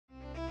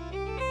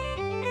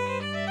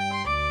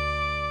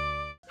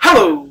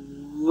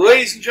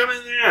Ladies and gentlemen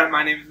of the internet,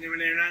 my name is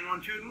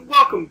Newman912 and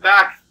welcome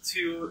back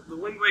to the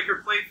Wind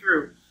Waker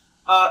playthrough.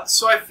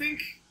 So I think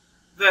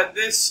that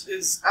this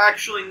is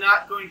actually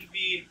not going to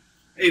be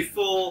a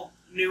full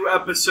new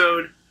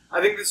episode. I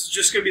think this is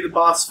just going to be the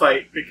boss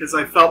fight because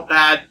I felt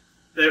bad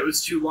that it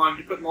was too long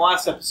to put in the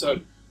last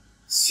episode.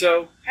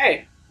 So,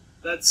 hey,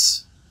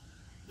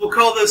 we'll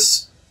call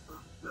this,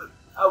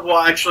 well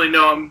actually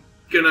no, I'm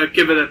going to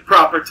give it a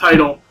proper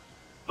title,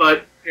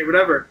 but hey,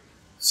 whatever.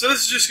 So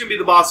this is just going to be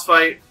the boss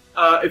fight.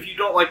 If you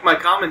don't like my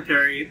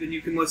commentary, then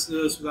you can listen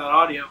to this without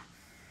audio.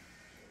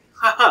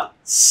 Haha,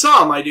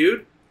 my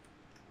dude.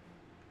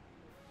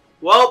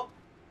 Well,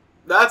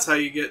 that's how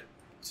you get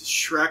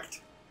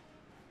Shrek'd.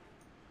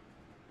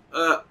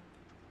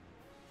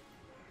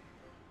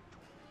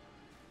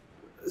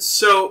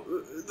 So,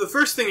 the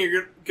first thing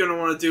you're going to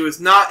want to do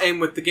is not aim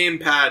with the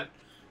gamepad,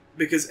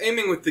 because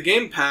aiming with the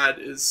gamepad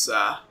is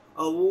a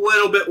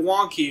little bit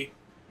wonky,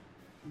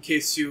 in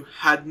case you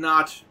had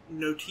not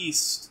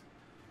noticed.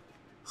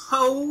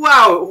 Oh,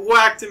 wow, it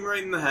whacked him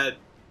right in the head.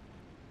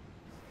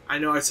 I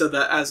know I said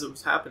that as it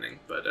was happening,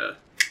 but,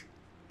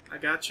 I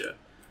gotcha.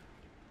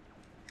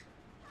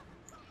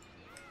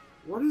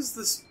 What is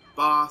this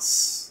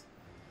boss?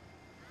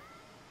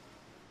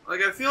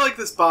 Like, I feel like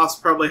this boss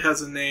probably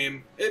has a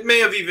name. It may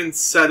have even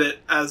said it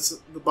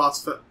as the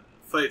boss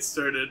fight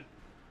started.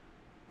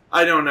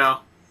 I don't know.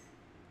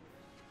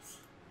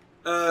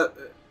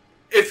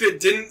 If it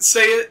didn't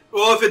say it,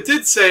 well, if it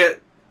did say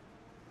it,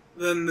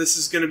 then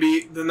that's gonna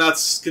be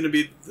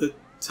the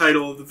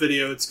title of the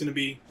video. It's gonna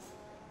be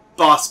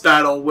Boss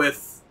Battle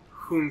with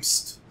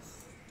Whomst.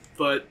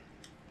 But,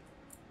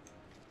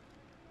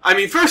 I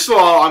mean, first of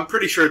all, I'm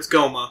pretty sure it's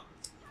Gohma.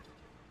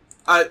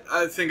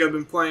 I think I've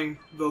been playing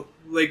the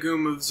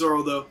Legume of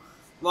Zorldo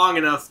long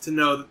enough to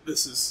know that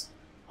this is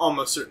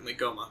almost certainly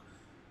Gohma.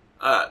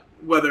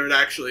 Whether it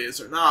actually is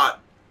or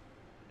not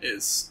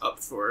is up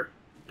for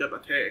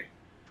debate.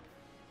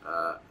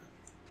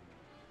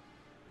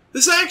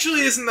 This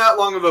actually isn't that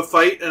long of a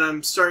fight, and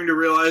I'm starting to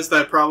realize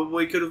that I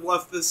probably could have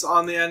left this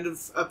on the end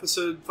of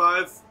episode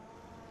 5.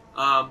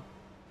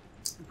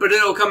 But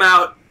it'll come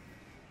out,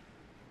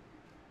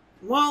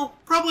 well,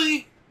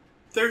 probably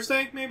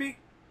Thursday, maybe?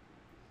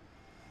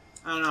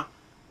 I don't know.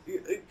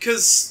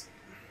 Because,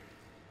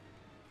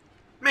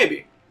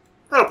 maybe.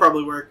 That'll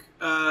probably work.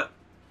 Have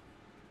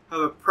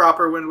a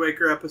proper Wind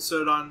Waker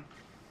episode on...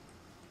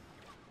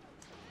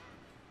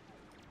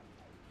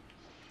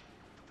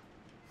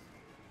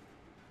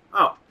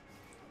 Oh.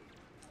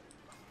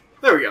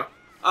 There we go.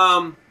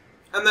 And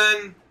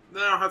then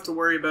I don't have to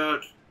worry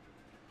about...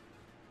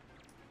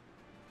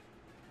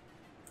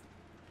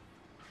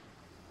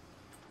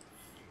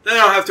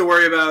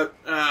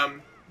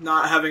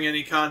 not having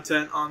any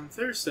content on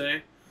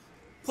Thursday.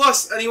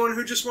 Plus, anyone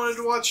who just wanted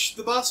to watch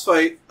the boss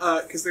fight,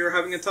 because they were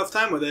having a tough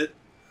time with it,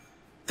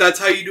 that's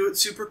how you do it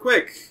super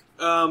quick.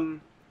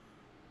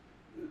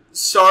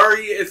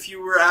 Sorry if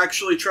you were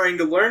actually trying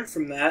to learn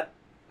from that.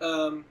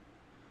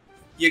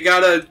 You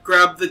gotta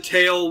grab the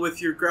tail with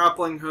your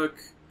grappling hook,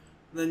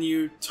 then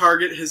you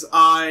target his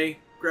eye,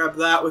 grab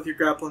that with your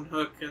grappling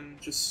hook, and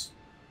just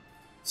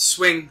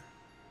swing.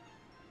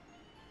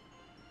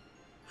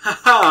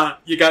 Haha!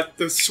 You got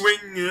the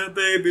swing,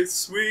 baby,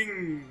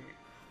 swing!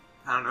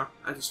 I don't know,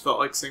 I just felt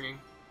like singing.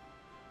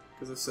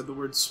 Because I said the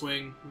word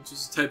swing, which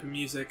is a type of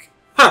music.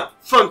 Ha!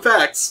 Fun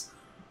facts!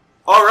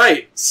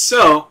 Alright,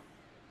 so...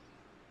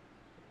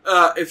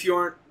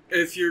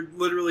 if you're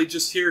literally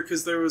just here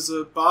because there was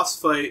a boss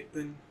fight,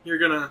 then you're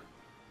gonna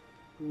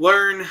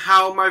learn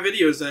how my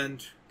videos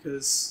end,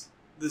 because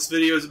this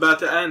video is about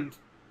to end.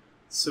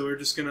 So we're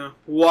just gonna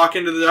walk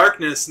into the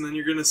darkness, and then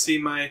you're gonna see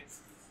my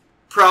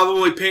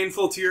probably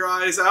painful to your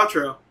eyes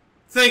outro.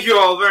 Thank you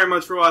all very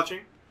much for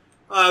watching.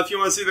 If you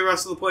want to see the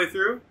rest of the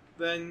playthrough,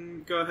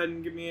 then go ahead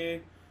and give me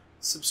a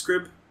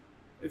subscribe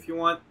if you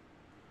want.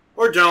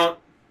 Or don't.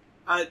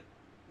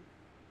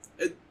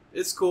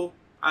 It's cool.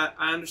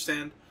 I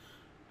understand.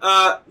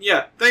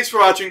 Yeah, thanks for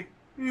watching.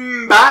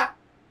 Bye!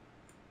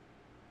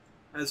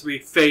 As we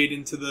fade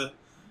into the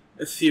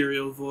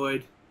ethereal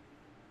void.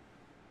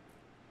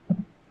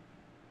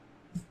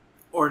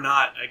 Or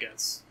not, I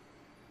guess.